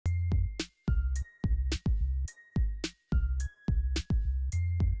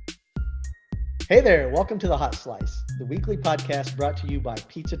Hey there, welcome to The Hot Slice, the weekly podcast brought to you by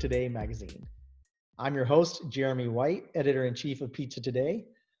Pizza Today magazine. I'm your host, Jeremy White, editor-in-chief of Pizza Today,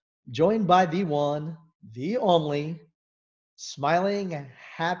 joined by the one, the only, smiling,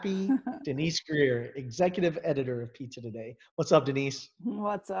 happy Denise Greer, executive editor of Pizza Today. What's up, Denise?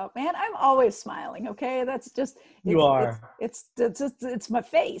 What's up, man? I'm always smiling. Okay, that's just You are. it's my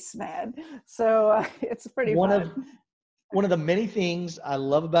face, man. So it's pretty One fun. of the many things I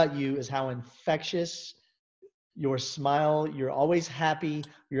love about you is how infectious your smile, you're always happy,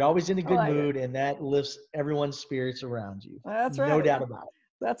 you're always in a I good like it. mood, and that lifts everyone's spirits around you. That's No right. doubt about it.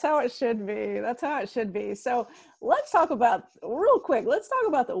 That's how it should be. That's how it should be. So let's talk about real quick. Let's talk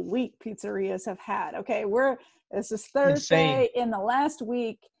about the week pizzerias have had. Okay, this is Insane. Thursday in the last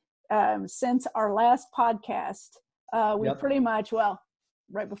week since our last podcast. We Yep. pretty much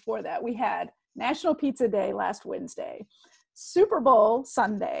right before that we had National Pizza Day last Wednesday, Super Bowl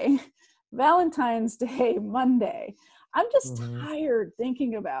Sunday, Valentine's Day Monday. I'm just Mhm. tired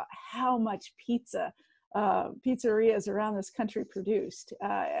thinking about how much pizzerias around this country produced.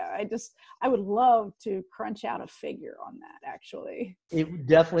 I would love to crunch out a figure on that, actually. It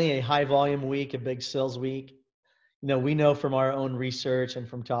definitely a high volume week, a big sales week. We know from our own research and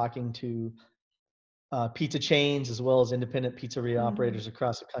from talking to pizza chains as well as independent pizzeria Mm-hmm. operators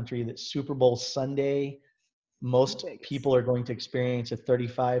across the country that Super Bowl Sunday, most Biggest. people are going to experience a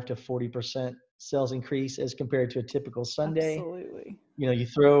 35 to 40% sales increase as compared to a typical Sunday. Absolutely. You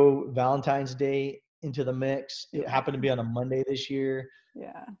throw Valentine's Day into the mix. It Yeah. happened to be on a Monday this year.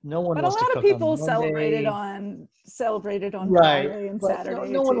 Yeah. No one But a wants to lot of cook on people Monday. celebrated on Right. Friday and But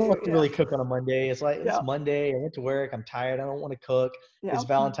Saturday no one too. wants to Yeah. really cook on a Monday. It's like, it's Yeah. Monday. I went to work. I'm tired. I don't want to cook. It's Yeah.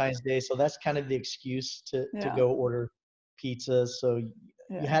 Valentine's Day. So that's kind of the excuse to Yeah. go order pizzas. So you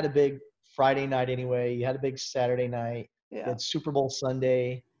Yeah. had a big Friday night anyway. You had a big Saturday night. You Yeah. had Super Bowl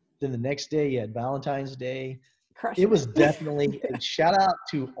Sunday. Then the next day you had Valentine's Day. It Crushing was it. definitely Yeah. a shout out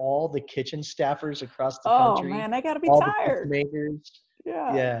to all the kitchen staffers across the Oh country, man, they gotta be all the pizza tired. makers.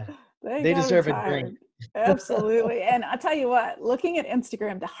 Yeah. Yeah, They they gotta be deserve a drink. tired. Absolutely. And I tell you what, looking at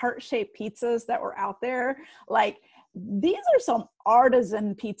Instagram, the heart-shaped pizzas that were out there, like these are some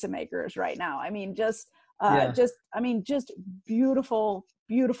artisan pizza makers right now. I mean, Yeah. just beautiful,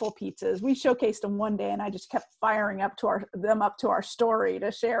 beautiful pizzas. We showcased them one day and I just kept firing them up to our story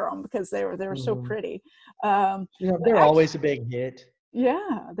to share them because they were so Mhm. pretty. But They're actually, always a big hit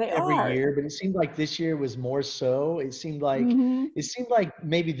yeah, they every are. year, but it seemed like this year was more so. Hmm. It seemed like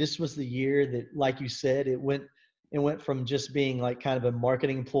maybe this was the year that, like you said, it went from just being like kind of a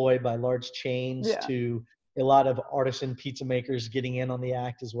marketing ploy by large chains Yeah. to a lot of artisan pizza makers getting in on the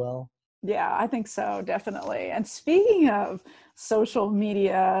act as well. Yeah, I think so, definitely. And speaking of social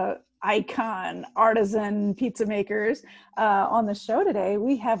media icon, artisan pizza makers, on the show today,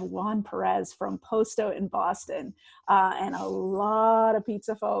 we have Juan Perez from Posto in Boston. And a lot of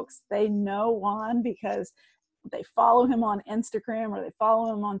pizza folks, they know Juan because they follow him on Instagram or they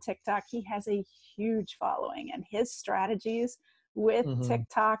follow him on TikTok. He has a huge following, and his strategies with Hmm.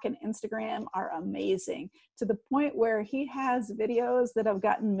 TikTok and Instagram are amazing to the point where he has videos that have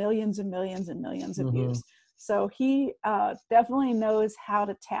gotten millions and millions and millions of Hmm. views. So he definitely knows how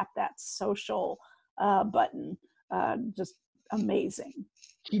to tap that social button. Just amazing.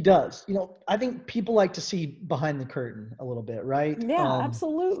 He does. I think people like to see behind the curtain a little bit, right? Yeah,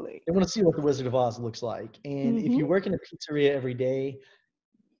 absolutely. They want to see what the Wizard of Oz looks like. And if Mm-hmm. you work in a pizzeria every day,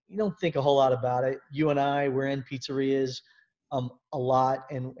 you don't think a whole lot about it. You and I, we're in pizzerias a lot,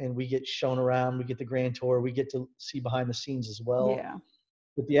 and we get shown around. We get the grand tour. We get to see behind the scenes as well. Yeah.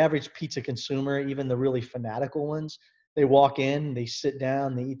 But the average pizza consumer, even the really fanatical ones, they walk in, they sit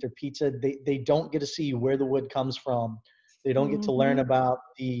down, they eat their pizza. They don't get to see where the wood comes from. They don't get to learn Mm-hmm. about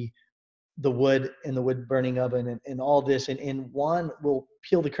the wood and the wood burning oven and all this. And Juan will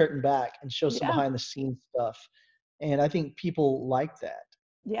peel the curtain back and show some Yeah. behind the scenes stuff. And I think people like that.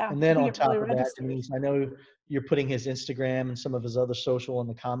 Yeah. And I then think on it really top of that, registers. Denise, I know you're putting his Instagram and some of his other social in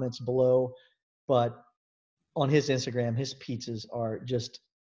the comments below, but on his Instagram, his pizzas are just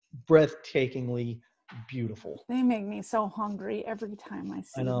breathtakingly beautiful. They make me so hungry every time I I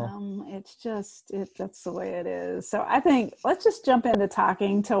see know. them. That's the way it is. So I think let's just jump into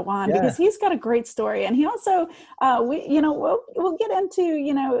talking to Juan Yeah. because he's got a great story, and he also, we'll get into,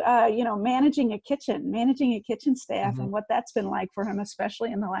 managing a kitchen staff Mhm. and what that's been like for him,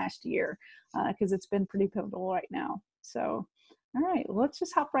 especially in the last year, because it's been pretty pivotal right now. So, all right, let's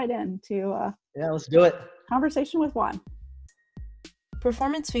just hop right into Yeah, let's do it. conversation with Juan.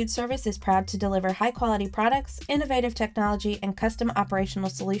 Performance Food Service is proud to deliver high-quality products, innovative technology, and custom operational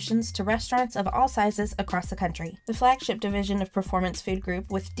solutions to restaurants of all sizes across the country. The flagship division of Performance Food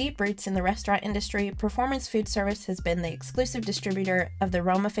Group, with deep roots in the restaurant industry, Performance Food Service has been the exclusive distributor of the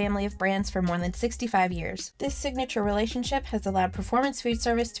Roma family of brands for more than 65 years. This signature relationship has allowed Performance Food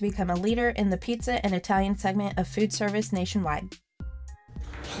Service to become a leader in the pizza and Italian segment of food service nationwide.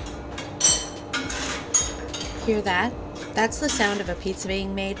 Hear that? That's the sound of a pizza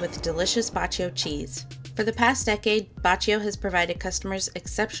being made with delicious Baccio cheese. For the past decade, Baccio has provided customers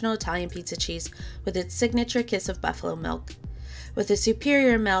exceptional Italian pizza cheese with its signature kiss of buffalo milk. With a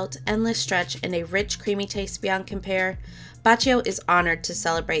superior melt, endless stretch, and a rich, creamy taste beyond compare, Baccio is honored to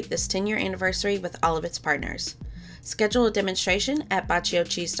celebrate this 10-year anniversary with all of its partners. Schedule a demonstration at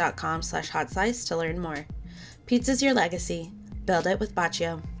bacciocheese.com/hotslice to learn more. Pizza's your legacy. Build it with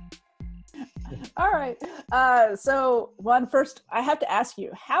Baccio. All right. So Juan, first I have to ask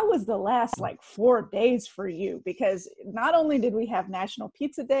you, how was the last 4 days for you? Because not only did we have National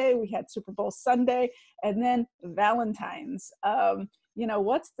Pizza Day, we had Super Bowl Sunday, and then Valentine's.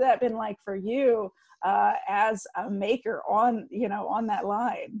 What's that been like for you as a maker on that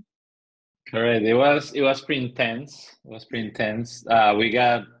line? Correct. It was pretty intense. We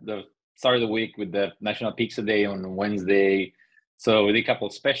got the start of the week with the National Pizza Day on Wednesday. So we did a couple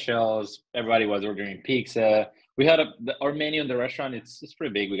of specials. Everybody was ordering pizza. We had our menu in the restaurant. It's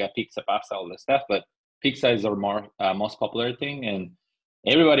pretty big. We got pizza, pasta, all that stuff. But pizza is our most popular thing, and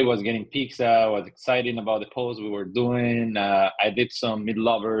everybody was getting pizza. Was excited about the pose we were doing. I did some meat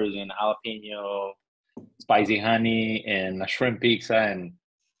lovers and jalapeno, spicy honey, and a shrimp pizza, and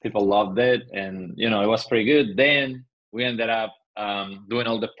people loved it. And it was pretty good. Then we ended up doing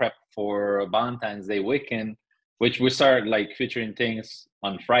all the prep for Valentine's Day weekend, which we started featuring things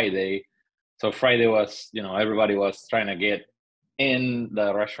on Friday. So Friday was, everybody was trying to get in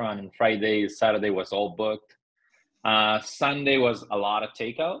the restaurant, and Saturday was all booked. Sunday was a lot of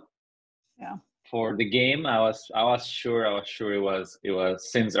takeout. Yeah. For the game, I was sure it was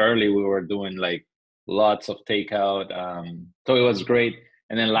since early we were doing lots of takeout. So it was great.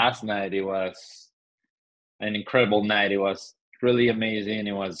 And then last night it was an incredible night. It was really amazing.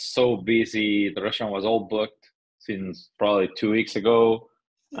 It was so busy. The restaurant was all booked since probably 2 weeks ago.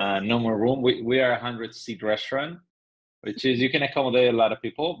 No more room. We are a 100-seat restaurant, which is, you can accommodate a lot of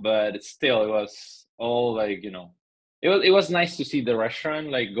people, but it was all it was nice to see the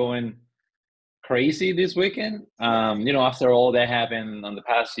restaurant going crazy this weekend. After all that happened on the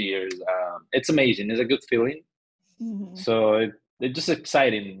past years, it's amazing. It's a good feeling. Mm-hmm. So it's just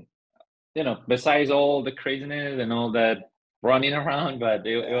exciting, besides all the craziness and all that running around, but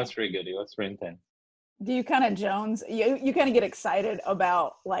it was pretty good. It was pretty intense. Do you kind of you kind of get excited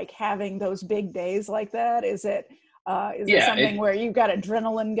about having those big days like that? Is it something where you've got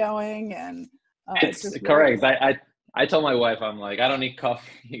adrenaline going and it's correct. I told my wife, I'm like, I don't need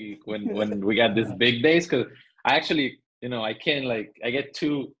coffee when we got these big days, because I actually, I can't I get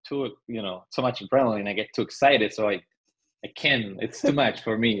too so much adrenaline. I get too excited, so I can't. It's too much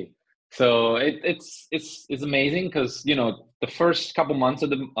for me. So it's amazing because the first couple months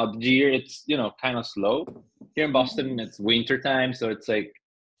of the year it's kind of slow. Here in Boston it's winter time, so it's it's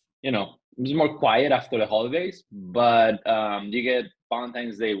more quiet after the holidays. But you get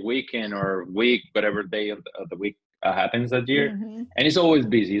Valentine's Day weekend or week, whatever day of the week happens that year, Mm-hmm. and it's always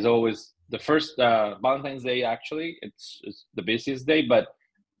busy. It's always the first Valentine's Day. Actually, it's the busiest day, but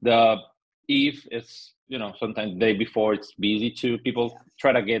the Eve is sometimes the day before it's busy too. People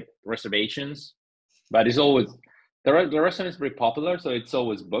try to get reservations, but it's always the restaurant is very popular, so it's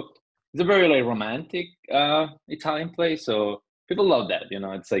always booked. It's a very romantic Italian place, so people love that.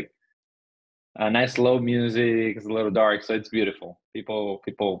 It's a nice low music. It's a little dark, so it's beautiful.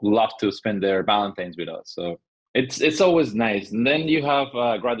 People love to spend their Valentines with us, so it's always nice. And then you have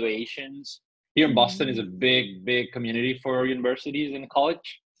graduations. Here in Boston is a big community for universities and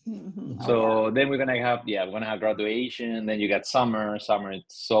college. Mm-hmm. So then we're gonna have graduation. Then you got summer.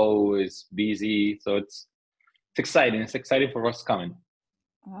 It's always busy. So it's exciting. It's exciting for what's coming.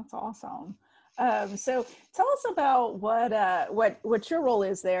 That's awesome. So tell us about what your role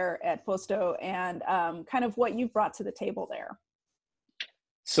is there at Posto, and kind of what you've brought to the table there.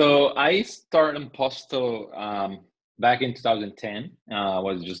 So I started in Posto back in 2010. I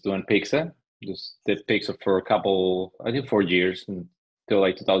was just doing pizza. Just did pizza for a couple, I think 4 years, until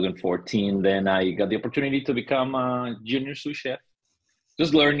 2014. Then I got the opportunity to become a junior sous chef.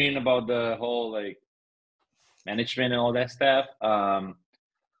 Just learning about the whole management and all that stuff.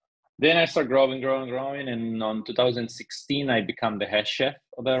 Then I started growing, and on 2016 I become the head chef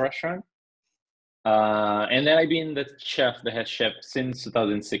of the restaurant. And then I've been the head chef since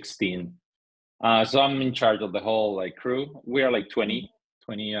 2016. So I'm in charge of the whole like crew. We are like 20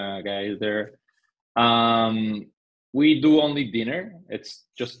 guys there. Um, we do only dinner. It's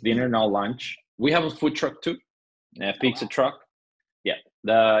just dinner, no lunch. We have a food truck too, a pizza truck. Yeah,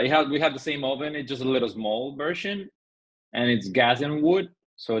 we have the same oven. It's just a little small version, and it's gas and wood,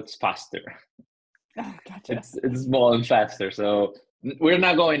 so it's faster. Oh, gotcha. It's small and faster. So we're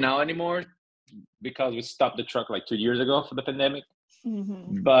not going now anymore because we stopped the truck like 2 years ago for the pandemic.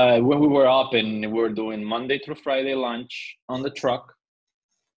 But when we were open, we were doing Monday through Friday lunch on the truck,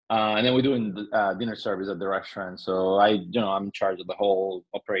 and then we're doing dinner service at the restaurant. So I'm in charge of the whole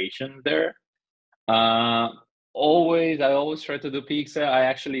operation there. Uh, I always try to do pizza. I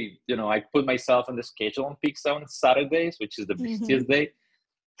actually, I put myself on the schedule on pizza on Saturdays, which is the busiest day.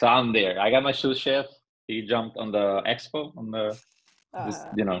 So I'm there. I got my sous chef. He jumped on the expo on the,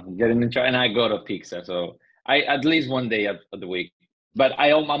 getting in charge, and I go to pizza. So I at least one day of the week. But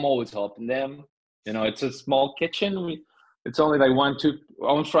I'm always helping them. It's a small kitchen. It's only like one, two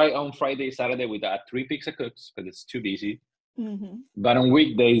on Friday, Saturday we got 3 pizza cooks because it's too busy. But on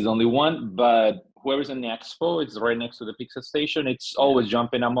weekdays only one. But whoever's in the expo, it's right next to the pizza station. It's always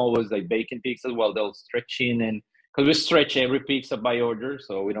jumping. I'm always like baking pizzas while they're stretching, and because we stretch every pizza by order,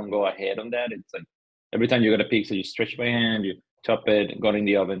 so we don't go ahead on that. It's like every time you get a pizza, you stretch by hand, you chop it, go in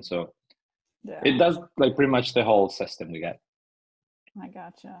the oven. So it does like pretty much the whole system we got. I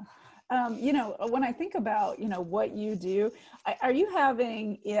gotcha. When I think about, what you do, are you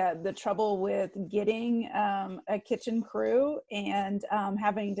having the trouble with getting a kitchen crew and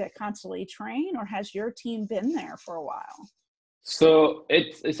having to constantly train, or has your team been there for a while? So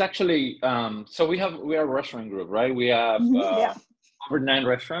it's actually so we are a restaurant group, right? We have over 9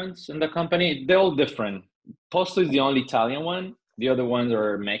 restaurants in the company. They're all different. Posto is the only Italian one. The other ones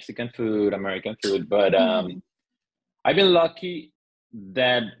are Mexican food, American food. But I've been lucky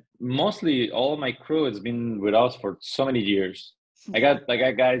that mostly all of my crew has been with us for so many years. I got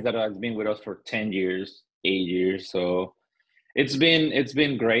guys that have been with us for 10 years, 8 years. So it's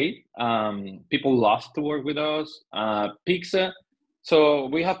been great. People love to work with us. Pizza. So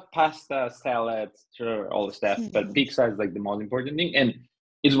we have pasta, salads, sure, all the stuff, but pizza is like the most important thing, and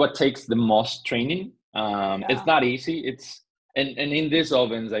it's what takes the most training. It's not easy. And in these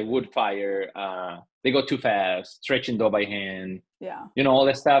ovens, like wood fire, they go too fast, stretching dough by hand. All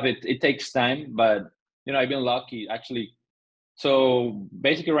that stuff. It takes time, but I've been lucky actually. So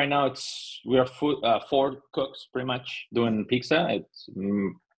basically, right now we are 4 cooks pretty much doing pizza. It's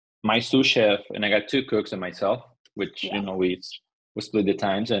my sous chef, and I got 2 cooks and myself, which we split the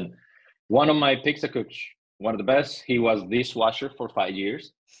times. And one of my pizza cooks, one of the best, he was dishwasher for 5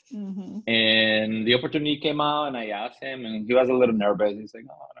 years. And the opportunity came out, and I asked him, and he was a little nervous. He's like,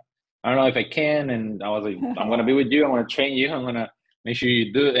 "Oh, I don't know if I can." And I was like, "I'm gonna be with you. I'm gonna train you. I'm gonna make sure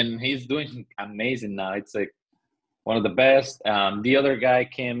you do it." And he's doing amazing now. It's like one of the best. The other guy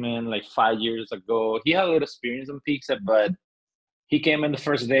came in like 5 years ago. He had a little experience on pizza, but he came in the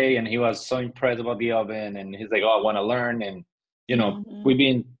first day and he was so impressed about the oven, and he's like, "Oh, I want to learn." And we've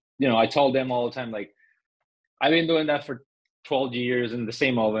been, I told them all the time, like, I've been doing that for 12 years in the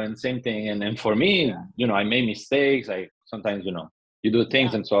same oven, same thing. And then for me, I made mistakes. I sometimes, you do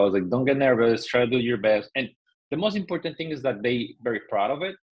things. And so I was like, don't get nervous, try to do your best. And the most important thing is that they very proud of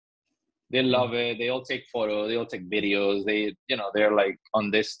it. They love it. They all take photos. They all take videos. They're like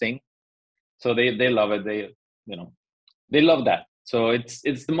on this thing. So they love it. They love that. So it's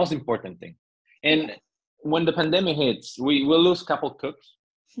the most important thing. And when the pandemic hits, we will lose a couple cooks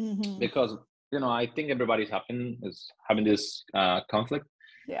because, I think everybody's having this conflict.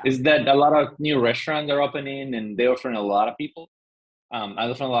 Is that a lot of new restaurants are opening, and they're offering a lot of people. I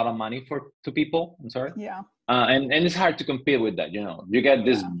offering a lot of money to people. I'm sorry. And it's hard to compete with that. You get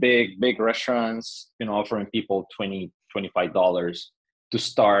these big restaurants, offering people $20-$25 to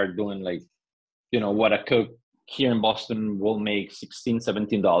start doing like, what a cook here in Boston will make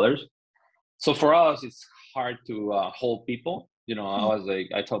 $16-$17. So for us, it's hard to hold people.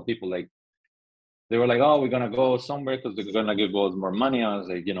 I told people, like, they were like, "Oh, we're gonna go somewhere because they're gonna give us more money." I was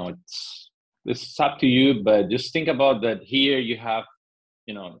like, it's up to you, but just think about that. Here you have,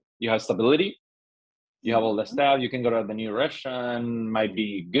 you have stability. You have all the staff. You can go to the new restaurant. Might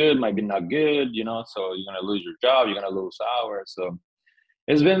be good, might be not good. So you're gonna lose your job. You're gonna lose hours. So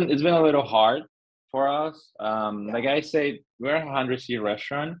it's been a little hard for us. Like I say, we're a 100-seat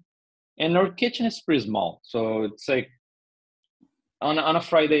restaurant, and our kitchen is pretty small. So it's like on a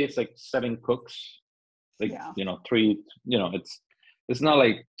Friday, it's like 7 cooks. Like 3. It's not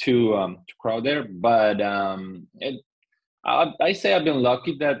like too crowded, but I say I've been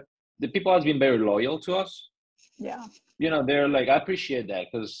lucky that the people has been very loyal to us. Yeah. They're like, I appreciate that,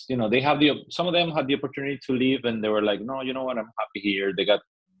 because some of them had the opportunity to leave, and they were like, no, you know what, I'm happy here. They got,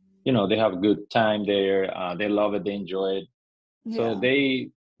 they have a good time there. They love it, they enjoy it. So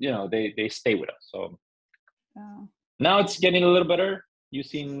they stay with us. So now it's getting a little better. You've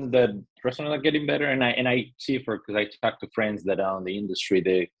seen the restaurant are getting better, and I see, because I talk to friends that are in the industry.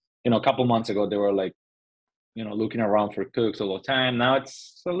 They, a couple months ago, they were like, looking around for cooks all the time. Now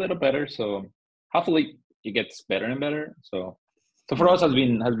it's a little better. So hopefully it gets better and better. So for us has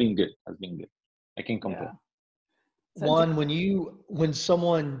been good. I can't complain. So Juan, when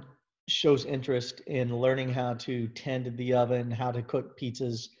someone shows interest in learning how to tend the oven, how to cook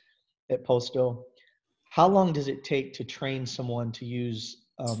pizzas at Posto, how long does it take to train someone to use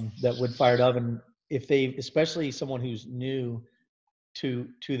that wood-fired oven, especially someone who's new to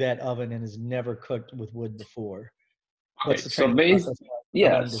that oven and has never cooked with wood before? What's the training process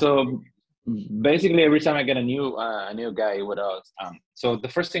like? So basically, every time I get a new guy with us, so the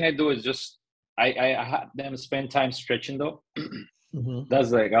first thing I do is just I have them spend time stretching though. Mm-hmm.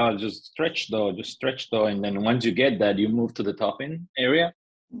 That's like, oh, just stretch though, and then once you get that, you move to the topping area.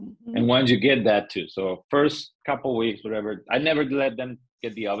 Mm-hmm. And once you get that too, so first couple weeks, whatever, I never let them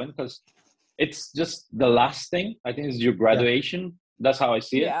get the oven, because it's just the last thing. I think it's your graduation. Yeah. That's how I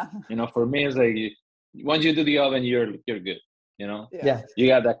see it. For me, it's like, once you do the oven, you're good. You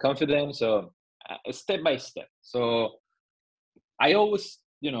got that confidence. So step by step. So I always,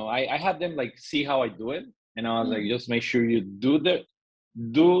 I had them like see how I do it, and I was like, just make sure you do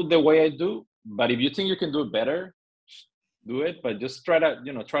the way I do. But if you think you can do it better, do it. But just try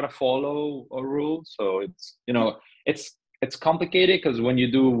to follow a rule. So it's complicated, because when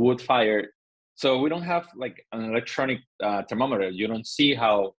you do wood fire, so we don't have like an electronic thermometer. You don't see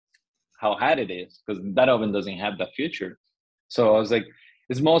how hot it is, because that oven doesn't have that feature. So I was like,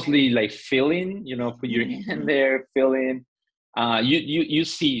 it's mostly like feeling, put your hand there, feeling. You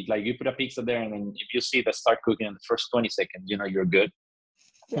see, like, you put a pizza there, and then if you see that start cooking in the first 20 seconds, you're good.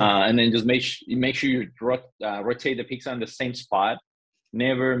 And then just make sure you rotate the pizza on the same spot.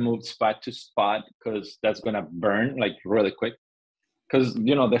 Never move spot to spot, because that's gonna burn like really quick. Because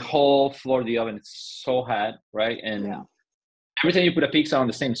the whole floor of the oven is so hot, right? And every time you put a pizza on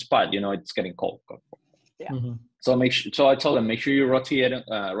the same spot, it's getting cold. Yeah. Mm-hmm. So I told them, make sure you rotate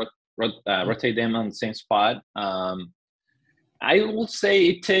rotate them on the same spot. I will say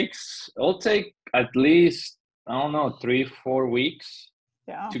it'll take at least, I don't know, 3-4 weeks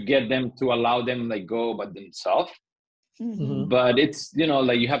to get them, to allow them like go by themselves. Mm-hmm. But it's,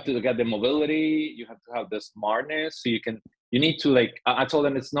 like, you have to get the mobility, you have to have the smartness, so you need to, like, I told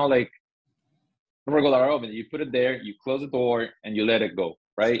them, it's not like a regular oven. You put it there, you close the door, and you let it go,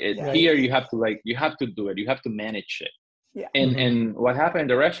 right? Here you have to do it, you have to manage it. And what happened in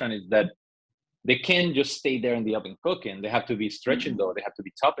the restaurant is that they can't just stay there in the oven cooking. They have to be stretching though, they have to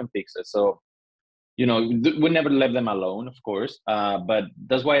be topping pizzas. So we never let them alone, of course. But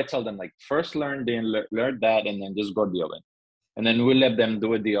that's why I tell them, like, first learn that, and then just go to the oven. And then we let them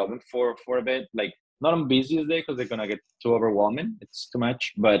do it the oven for a bit, like, not on busiest day, because they're going to get too overwhelming. It's too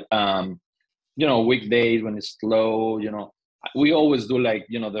much. But, weekdays when it's slow, we always do, like,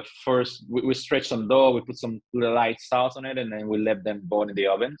 the first, we stretch some dough, we put some light sauce on it, and then we let them go in the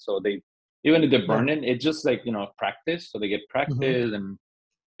oven. So even if they're burning, it's just like, practice. So they get practice, and,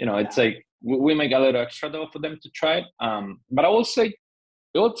 it's like, we make a little extra dough for them to try it. But I will say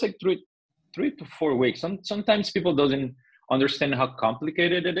it will take 3 to 4 weeks. Sometimes people doesn't understand how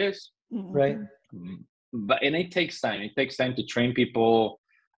complicated it is. Right. And it takes time. It takes time to train people.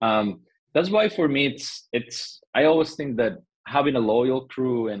 That's why for me, I always think that having a loyal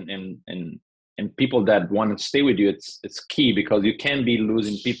crew and people that want to stay with you, it's key, because you can't be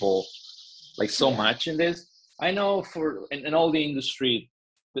losing people like so much in this. I know in all the industry,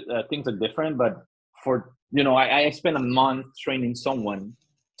 things are different, but I spent a month training someone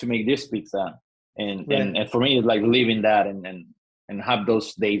to make this pizza, and for me, it's like leaving that and have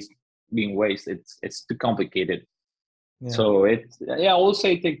those days being wasted. It's too complicated. Yeah. So I will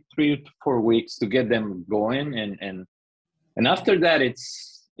say it takes 3 to 4 weeks to get them going, and after that,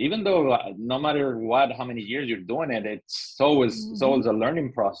 it's, even though no matter how many years you're doing it, it's always a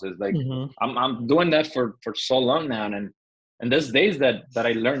learning process. Like, I'm doing that for so long now, and there's days that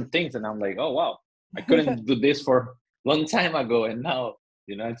I learn things, and I'm like, oh wow, I couldn't do this for a long time ago, and now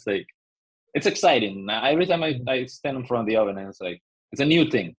it's like, it's exciting. Every time I stand in front of the oven, and it's like, it's a new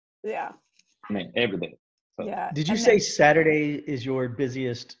thing. Yeah. I mean, every day. So. Yeah. Did you say Saturday is your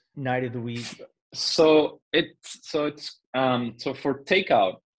busiest night of the week? So for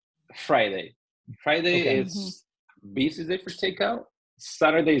takeout, Friday is busiest day for takeout.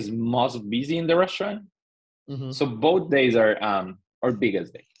 Saturday is most busy in the restaurant. Mhm. So both days are our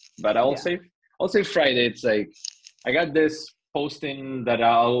biggest day. But I'll say Friday. It's like I got this posting that I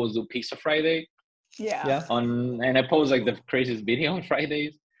always do Pizza Friday Yeah. and I post like the craziest video on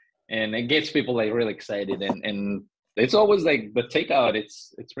Fridays, and it gets people like really excited and it's always like the takeout.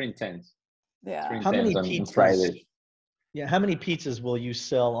 It's pretty intense. It's pretty Yeah. How many intense on pizzas? Fridays. Yeah, how many pizzas will you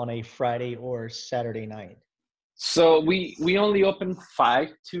sell on a Friday or Saturday night? So we only open 5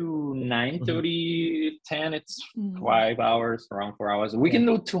 to Mhm. 9:30, 10. It's Mhm. 5 hours, around 4 hours. We can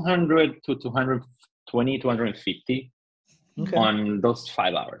do 200 to 220, 250 Okay. on those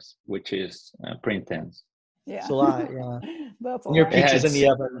 5 hours, which is pretty intense. Yeah. It's a lot, yeah. That's a And your lot. Yeah, pizza's in it's the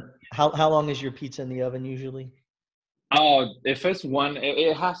oven. How long is your pizza in the oven usually? if it's one,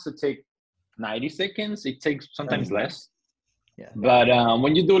 it has to take 90 seconds. It takes sometimes Mhm. less. Yeah. But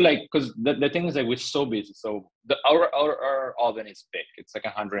when you do like, because the thing is that we're so busy. So our oven is big. It's like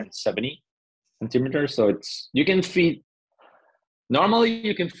 170 centimeters. So you can feed, normally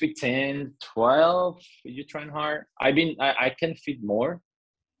you can feed 10, 12 if you're trying hard. I can feed more,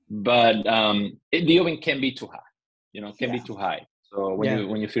 but the oven can be too high, can be Yeah. too high. So Yeah.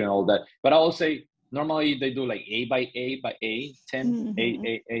 when you're feeding all that, but I will say normally they do like 8 by 8 by 8, 10, 8, Mhm.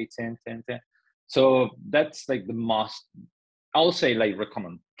 8, 8, 10, 10, 10. So that's like the most, I would say like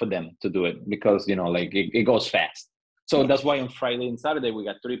recommend for them to do it because, like it goes fast. So Yeah. that's why on Friday and Saturday we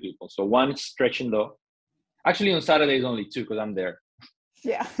got 3 people. So one is stretching though. Actually on Saturday is only 2 because I'm there.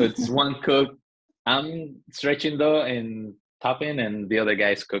 Yeah. So it's one cook. I'm stretching though and topping, and the other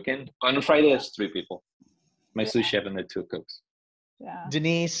guy's cooking. On Friday, it's 3 people: my sous chef and the 2 cooks. Yeah.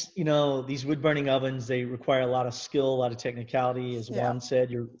 Denise, these wood burning ovens, they require a lot of skill, a lot of technicality. As Yeah. Juan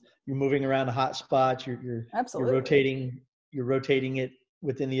said, you're moving around the hot spots, you're Absolutely. rotating it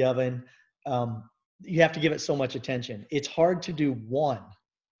within the oven. You have to give it so much attention. It's hard to do one,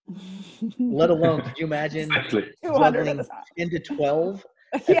 let alone, could you imagine Exactly. 200 at a juggling time. 10 to 12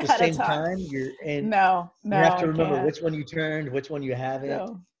 at Yeah, the at a same time. time? No, You have to I remember can't. which one you turned, which one you haven't.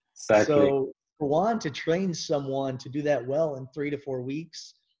 No. Exactly. So for Juan to train someone to do that well in 3 to 4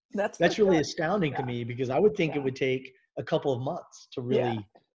 weeks, That's that's pretty really good. astounding to Yeah. me because I would think it Yeah. would take a couple of months to Yeah. really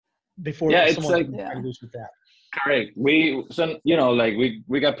before Yeah, it's someone like can Yeah. turn loose with that. correct. Like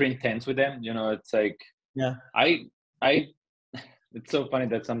we got pretty intense with them. It's like Yeah. I it's so funny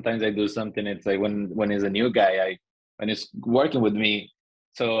that sometimes I do something. It's like when he's a new guy, when he's working with me,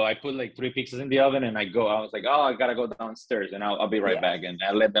 so I put like 3 pizzas in the oven and I was like, oh, I gotta go downstairs and I'll be right Yeah. back, and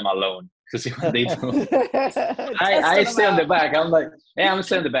I let them alone to see what they do. I Testing them stay on the out. back. I'm like, yeah, I'm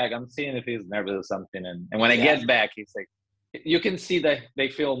staying in the back. I'm seeing if he's nervous or something. And when I Yeah. get back, he's like, you can see that they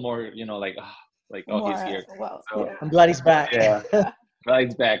feel more, oh, he's here. Well, So yeah. I'm glad he's back. yeah, Yeah. well,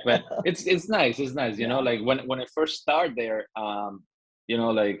 it's back. But it's nice. It's nice. Yeah. Like when I first started there,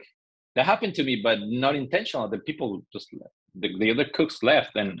 like that happened to me, but not intentional. The people just left. The other cooks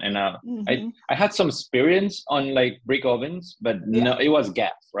left, and Mhm. I had some experience on like brick ovens, but no, it was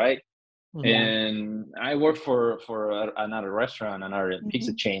gas, right? Yeah. And I worked for another restaurant, another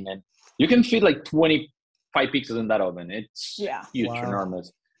pizza Mhm. chain, and you can fit like 25 pizzas in that oven. It's Yeah. huge, Wow. enormous,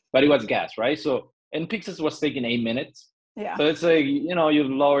 but it was gas, right? So and pizzas was taking 8 minutes. Yeah. So it's like, you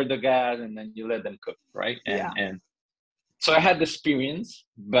lower the gas and then you let them cook, right? Yeah. And so I had the experience,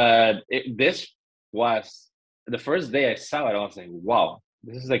 but this was the first day I saw it. I was like, wow,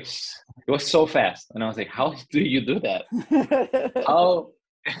 this is like, it was so fast. And I was like, how do you do that? How?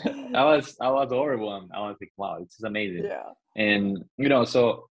 I was overwhelmed. I was like, wow, this is amazing. Yeah. And,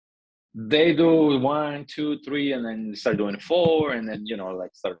 so they do 1, 2, 3, and then start doing 4, and then,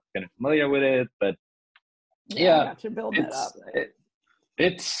 like start getting familiar with it. But I yeah, got you building it up.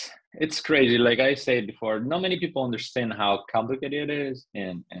 it's crazy. Like I said before, not many people understand how complicated it is,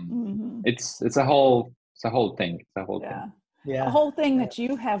 and Mhm. it's a whole thing. It's a whole thing. Yeah. Yeah. A whole thing that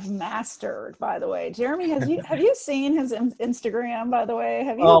you have mastered, by the way. Jeremy, have you seen his Instagram, by the way?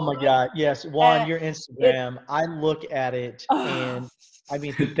 Have you? Oh my God. Yes. Juan, your It, Instagram, I look at it and I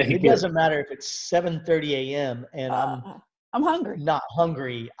mean, Thank it you. doesn't matter if it's 7:30 a.m. and I'm hungry. not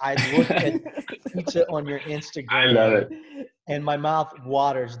hungry. I look at pizza on your I love Instagram it. and my mouth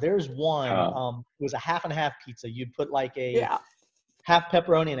waters. There's one, Uh, it was a half and half pizza. You'd put like a Yeah. half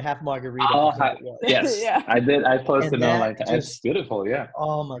pepperoni and a half margarita, I think it was. yes, Yeah. I did. I And posted that online. It's just, beautiful. Yeah,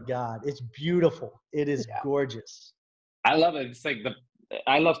 oh my God, it's beautiful. It is Yeah. gorgeous. I love it. It's like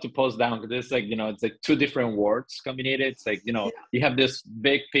I love to post down because it's like, it's like 2 different words combined. It's like, you have this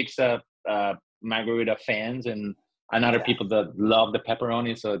big pizza margarita fans and another Yeah. people that love the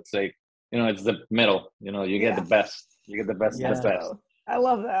pepperoni. So it's like, it's the middle. You get the best. You get the best of Yeah. the best. I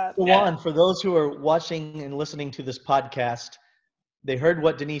love that. So Yeah. Juan, for those who are watching and listening to this podcast, they heard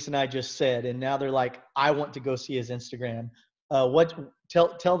what Denise and I just said, and now they're like, I want to go see his Instagram.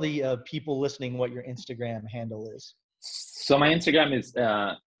 Tell the people listening what your Instagram handle is. So my Instagram is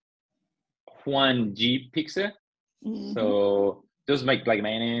Juan G Pizza. Mm-hmm. So just like my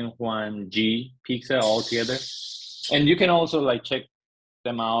name, Juan G Pizza all together. And you can also like check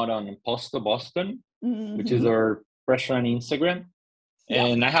them out on Posto Boston, which is our restaurant Instagram. Yeah.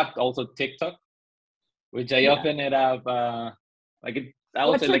 And I have also TikTok, which I opened it up like it, I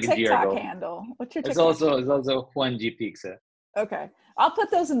would What's say your like a year TikTok ago. handle? What's your It's TikTok? also Juan G Pizza. Okay, I'll put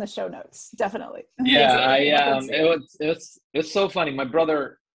those in the show notes, definitely. Yeah, it was so funny. My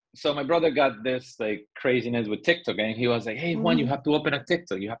brother got this like craziness with TikTok, and he was like, "Hey, Juan, you have to open a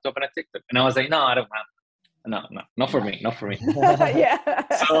TikTok. You have to open a TikTok." And I was like, "No, I don't have. No, not for me. Not for me." Yeah.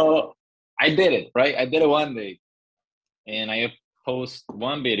 So I did it, right? I did it one day, and I post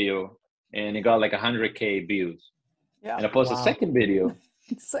one video, and it got like 100K views. Yeah. And I post a second video,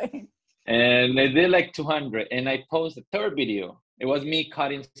 Insane. and it did like 200. And I post a third video. It was me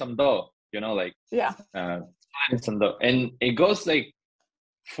cutting some dough, like cutting some dough, and it goes like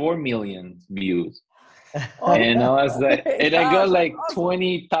 4 million views. And I was like, and I got like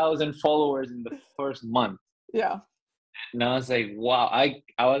 20,000 followers in the first month. Yeah. And I was like, wow,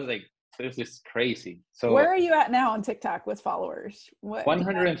 I was like, this is crazy. So where are you at now on TikTok with followers?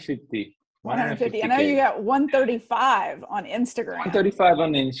 150. 150. I know you got 135 on Instagram. 135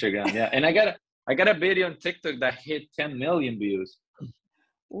 on Instagram, yeah. And I got a video on TikTok that hit 10 million views.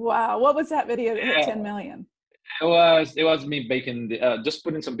 Wow, what was that video that hit 10 million? It was me baking just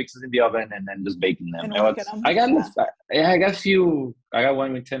putting some pizzas in the oven and then just baking them. I got a few. I got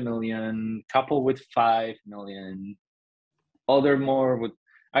one with 10 million, couple with 5 million, other more with.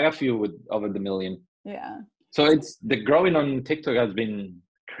 I got a few with over the million. Yeah. So it's the growing on TikTok has been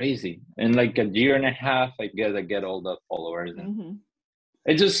crazy. In like a year and a half, I get all the followers. And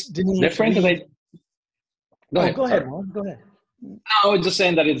it's just different. Go ahead. Go ahead, Juan. Go ahead. No, I was just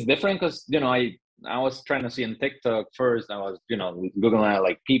saying that it's different because I was trying to see on TikTok first. I was Googling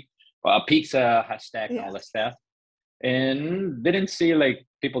like pizza hashtag and all that stuff, and didn't see like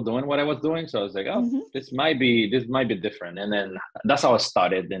people doing what I was doing. So I was like, oh, this might be different. And then that's how I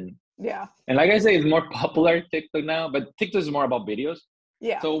started. And like I say, it's more popular TikTok now, but TikTok is more about videos.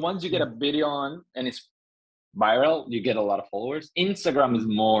 Yeah. So once you get a video on and it's viral, you get a lot of followers. Instagram is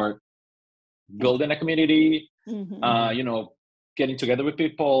more building a community. Getting together with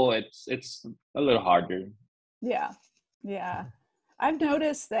people. It's a little harder. Yeah. I've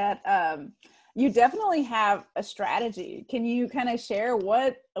noticed that you definitely have a strategy. Can you kind of share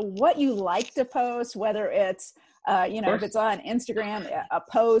what you like to post, whether it's if it's on Instagram, a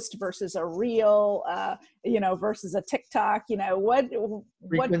post versus a reel, versus a TikTok,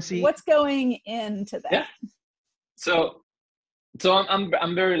 what's going into that? Yeah. So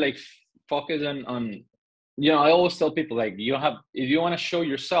I'm very like focused on I always tell people like if you want to show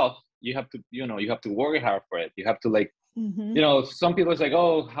yourself, you have to work hard for it. You have to like some people is like,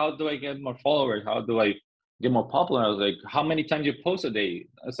 oh, how do I get more followers? How do I get more popular? I was like, how many times you post a day?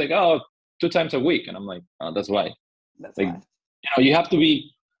 It's like, oh, 2 times a week. And I'm like, oh, that's why. You have to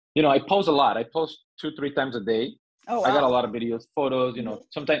be, I post a lot. I post 2-3 times a day. Oh, wow. I got a lot of videos, photos,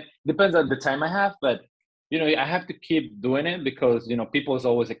 sometimes depends on the time I have, but I have to keep doing it because, people is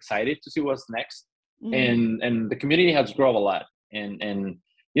always excited to see what's next. And the community has grown a lot. And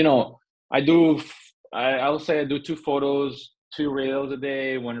I would say I do 2 photos, 2 reels a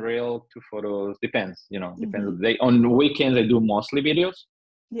day, 1 reel, 2 photos. Depends, depends on the day. On weekends, I do mostly videos.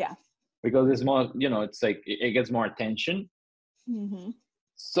 Yeah. Because it's more, it's like, it gets more attention.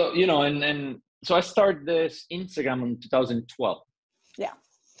 So, and so I started this Instagram in 2012. Yeah.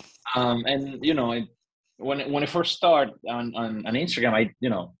 And, when I first started on Instagram, I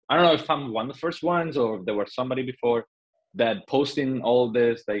don't know if I'm one of the first ones or if there was somebody before that posting all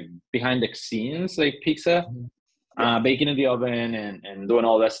this like behind the scenes, like pizza, baking in the oven and doing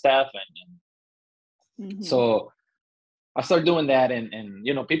all that stuff. And so I started doing that and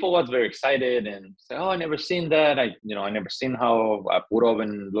people was very excited and say, oh, I never seen that. I never seen how a wood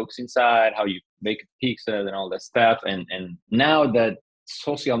oven looks inside, how you bake pizza and all that stuff. And now that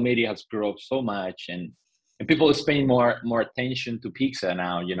social media has grown so much and people are paying more attention to pizza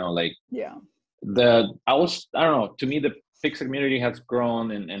now, I don't know, to me, the pizza community has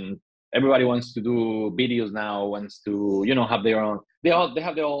grown and everybody wants to do videos now, wants to, have their own, they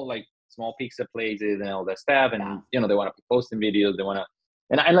have their own like small pizza places and all that stuff. And, they want to be posting videos. They want to,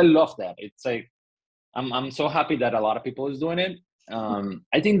 and I love that. It's like, I'm so happy that a lot of people is doing it.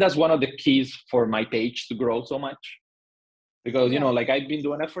 I think that's one of the keys for my page to grow so much because, like I've been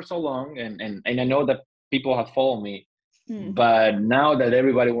doing it for so long and I know that people have followed me But now that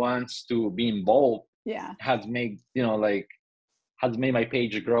everybody wants to be involved, Yeah. has made, has made my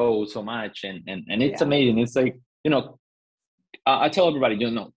page grow so much. And it's amazing. It's like, I tell everybody,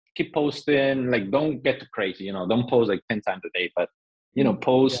 keep posting, like, don't get too crazy, don't post like 10 times a day, but,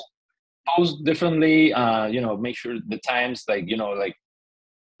 post differently, make sure the times, like, like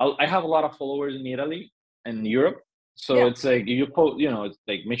I have a lot of followers in Italy and Europe. So it's like you post, it's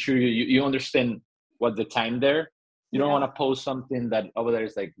like, make sure you understand what the time there. You don't want to post something that over there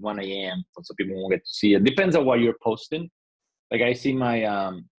is like 1 a.m. so people won't get to see it. Depends on what you're posting. Like I see my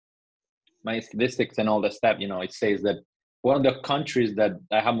my statistics and all that stuff, it says that one of the countries that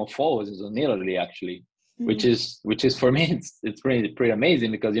I have more followers is in Italy, actually, which is for me, it's pretty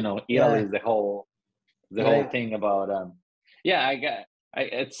amazing because, Italy is the whole thing about,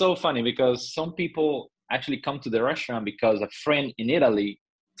 it's so funny because some people actually come to the restaurant because a friend in Italy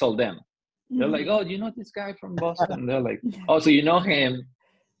told them. They're like, oh, you know this guy from Boston? They're like, oh, so you know him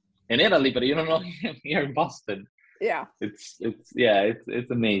in Italy, but you don't know him here in Boston. Yeah. It's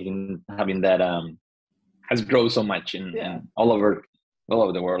amazing having that has grown so much in all over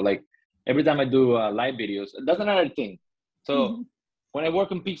the world. Like every time I do live videos, that's another thing. So when I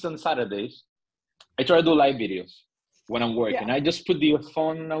work on Pizza on Saturdays, I try to do live videos when I'm working. I just put the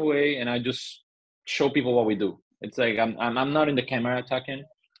phone away and I just show people what we do. It's like I'm not in the camera talking,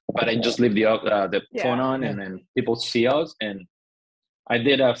 but I just leave the phone on and then people see us. And I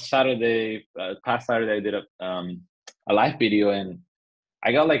did a Saturday, past Saturday, I did a live video and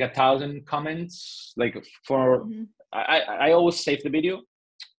I got like 1,000 comments. Like for I always save the video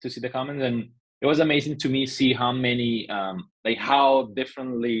to see the comments, and it was amazing to me see how many like how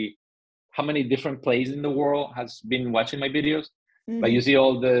many different places in the world has been watching my videos. Like you see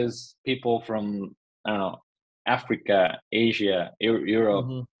all these people from, I don't know, Africa, Asia,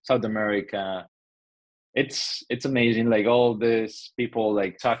 Europe, South America. It's amazing. Like all these people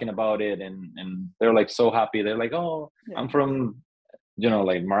like talking about it and they're like so happy. They're like, oh, I'm from,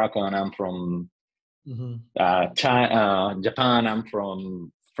 like Morocco, and I'm from China, Japan. I'm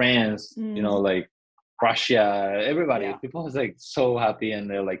from France, like Russia, everybody. People is like so happy and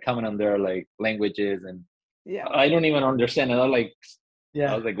they're like coming on their like languages, and I don't even understand. And I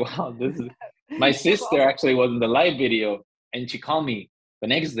was like, wow, this is my sister actually was in the live video, and she called me the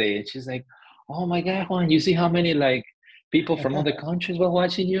next day and she's like, oh my God, Juan, you see how many like people from other countries were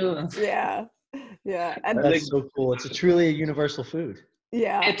watching you? Yeah. And that's so cool. It's truly a universal food.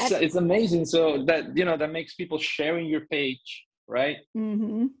 Yeah. It's amazing. So that, that makes people sharing your page, right?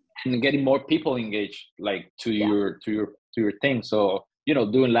 And getting more people engaged, like to your thing. So,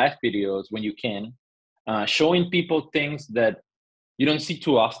 doing live videos when you can, showing people things that you don't see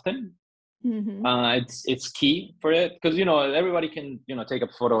too often. It's key for it because, everybody can, take a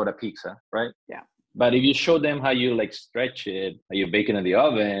photo of the pizza, right? Yeah. But if you show them how you like stretch it, how you bake it in the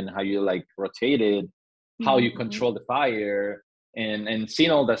oven, how you like rotate it, how you control the fire, and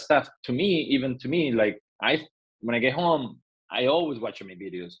seeing all that stuff, even to me, like when I get home, I always watch my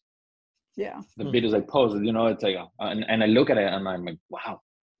videos. Yeah. The videos I post, it's like, and I look at it and I'm like, wow,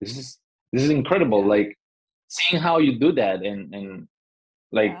 this is incredible. Like seeing how you do that and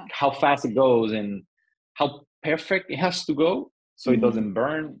like how fast it goes and how perfect it has to go. So it doesn't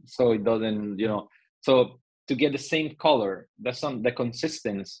burn. So it doesn't, so to get the same color, that's the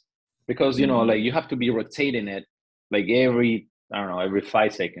consistency, because, like you have to be rotating it like every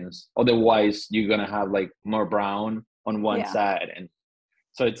 5 seconds. Otherwise you're going to have like more brown on one side. And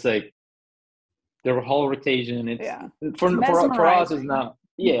so it's like, the whole rotation, it's for us is now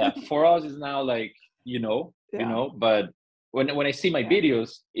for us is now like but when I see my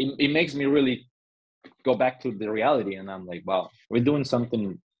videos, it makes me really go back to the reality, and I'm like, wow, we're doing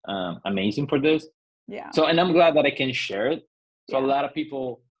something amazing for this. So, and I'm glad that I can share it, so a lot of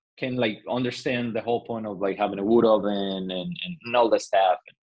people can like understand the whole point of like having a wood oven and all that stuff.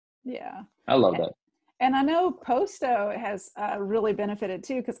 I love that. And I know Posto has really benefited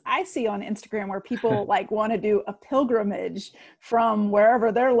too, because I see on Instagram where people like want to do a pilgrimage from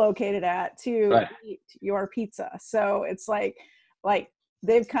wherever they're located at to eat your pizza. So it's like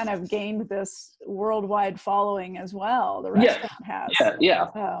they've kind of gained this worldwide following as well. The restaurant has.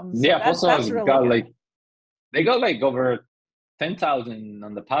 Posto has really got good. like, they got like over 10,000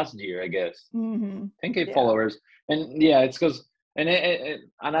 on the past year, I guess. 10K followers. And it's because, and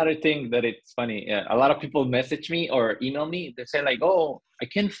another thing that it's funny, a lot of people message me or email me. They say like, oh, I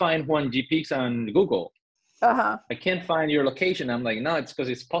can't find Juan G Pizza on Google. I can't find your location. I'm like, no, it's because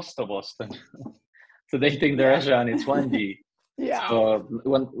it's Posto Boston. So they think the restaurant is Juan G. So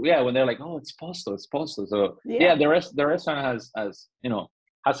when they're like, oh, it's Posto. So the restaurant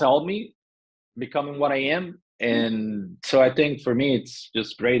has helped me becoming what I am. And so I think for me, it's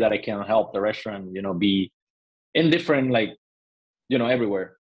just great that I can help the restaurant, be in different, like,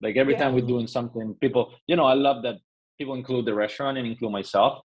 everywhere. Like every time we're doing something, people, I love that people include the restaurant and include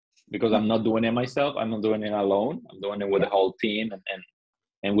myself, because I'm not doing it myself. I'm not doing it alone. I'm doing it with the whole team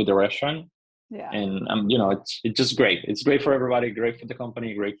and with the restaurant. Yeah. And it's just great. It's great for everybody, great for the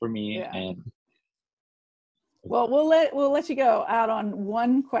company, great for me. Yeah. And well, we'll let you go out on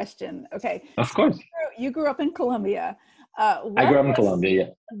one question. Okay. Of course. You grew up in Colombia. I grew up in Colombia, yeah.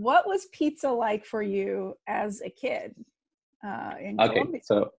 What was pizza like for you as a kid in Colombia?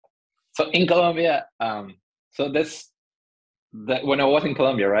 So in Colombia, when I was in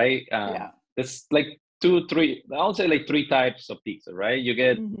Colombia, right? There's like I would say like three types of pizza, right? You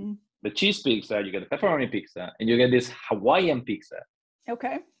get the cheese pizza, you get the pepperoni pizza, and you get this Hawaiian pizza.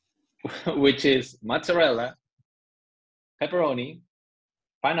 Okay. Which is mozzarella, pepperoni,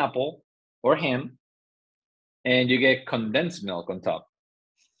 pineapple, or ham, and you get condensed milk on top.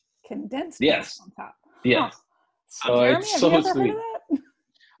 Condensed milk on top. Yes. So Jeremy, it's so sweet. Heard of that?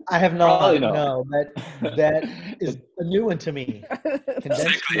 I have not. No, that is a new one to me.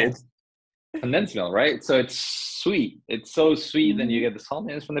 Condensed milk. Condensed milk, right? So it's sweet. It's so sweet, and you get the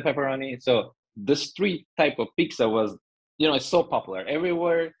saltiness from the pepperoni. So the street type of pizza was, it's so popular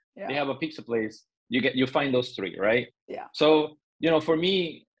everywhere. They have a pizza place. You find those three, right? Yeah. So for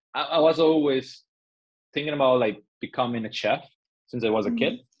me, I was always thinking about like becoming a chef since I was a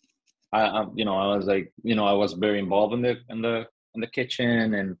kid. I was like, I was very involved in the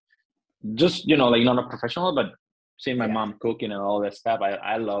kitchen, and just like not a professional, but seeing my mom cooking and all that stuff,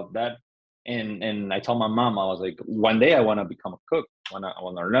 I love that. And I told my mom, I was like, one day I want to become a cook. I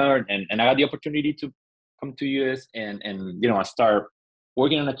want to learn, and I had the opportunity to come to US and I start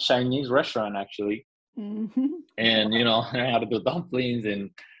working in a Chinese restaurant actually, and I had to do dumplings and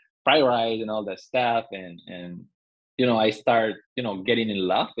fried rice and all that stuff, and I start getting in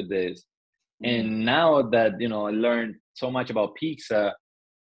love with this. And now that I learned so much about pizza,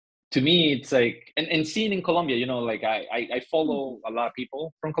 to me it's like, and seeing in Colombia, like I follow a lot of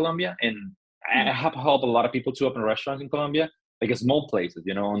people from Colombia, and I have helped a lot of people to open restaurants in Colombia, like small places.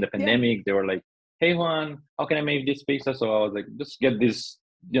 On the pandemic, they were like, "Hey Juan, how can I make this pizza?" So I was like, just get this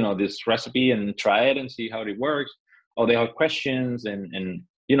this recipe and try it and see how it works. Or they have questions, and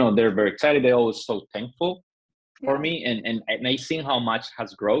they're very excited. They're always so thankful for me, and I seen how much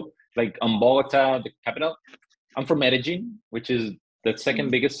has grown. Like in Bogota, the capital, I'm from Medellin, which is the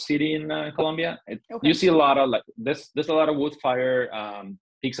second biggest city in Colombia. You see a lot of like there's a lot of wood fire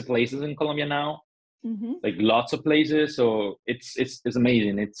pizza places in Colombia now, like lots of places. So it's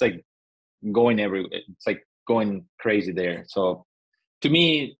amazing. It's like going everywhere. It's like going crazy there. So to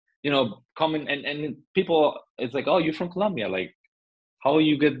me, coming and people, it's like, oh, you're from Colombia. Like, how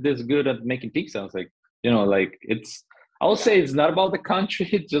you get this good at making pizza? I was like, like it's. I would say it's not about the country.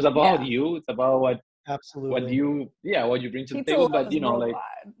 It's just about you. It's about what you bring to the table. But like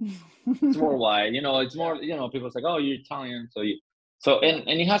it's worldwide. It's more. People's like, oh, you're Italian,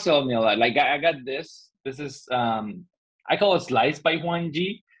 and he has helped me a lot. Like I got this. This is I call it Slice by Juan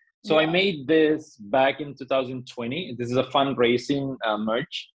G. So I made this back in 2020. This is a fundraising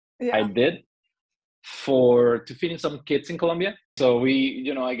merch I did to feeding some kids in Colombia. So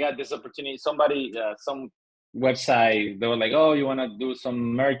I got this opportunity. Somebody, some website, they were like, oh, you want to do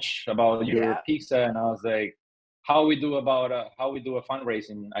some merch about your pizza? And I was like, how we do a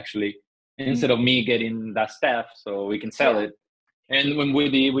fundraising actually, instead of me getting that stuff so we can sell it. And when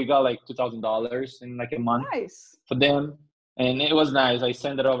we got like $2,000 in like a month for them. And it was nice. I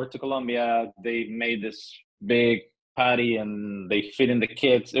sent it over to Colombia. They made this big party and they feed in the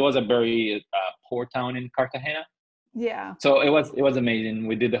kids. It was a very poor town in Cartagena. Yeah. So it was amazing.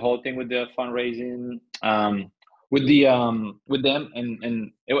 We did the whole thing with the fundraising, with them,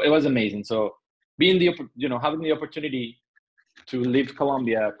 and it was amazing. So having the opportunity to leave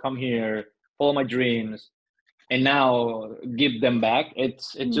Colombia, come here, follow my dreams, and now give them back.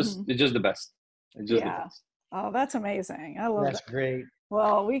 It's just the best. It's just the best. Oh, that's amazing. I love that. That's great.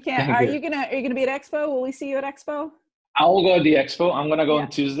 Well, we can't. Are you gonna be at Expo? Will we see you at Expo? I will go to the Expo. I'm gonna go on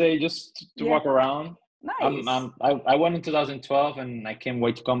Tuesday just to walk around. Nice. I went in 2012 and I can't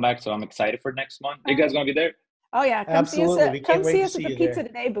wait to come back. So I'm excited for next month. You guys gonna be there? Oh yeah, Absolutely. Come see us at the Pizza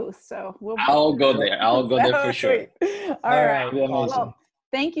Today booth. So I'll go there. I'll go there for sure. All right. Well,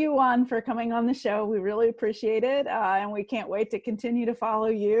 thank you, Juan, for coming on the show. We really appreciate it, and we can't wait to continue to follow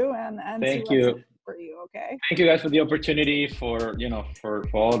you and thank you for you. Okay. Thank you guys for the opportunity for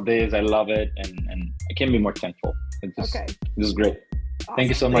all this. I love it, and I can't be more thankful. This is great. Awesome. Thank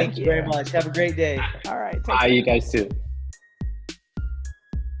you so much. Thank you very much. Have a great day. All right. Bye, you guys too.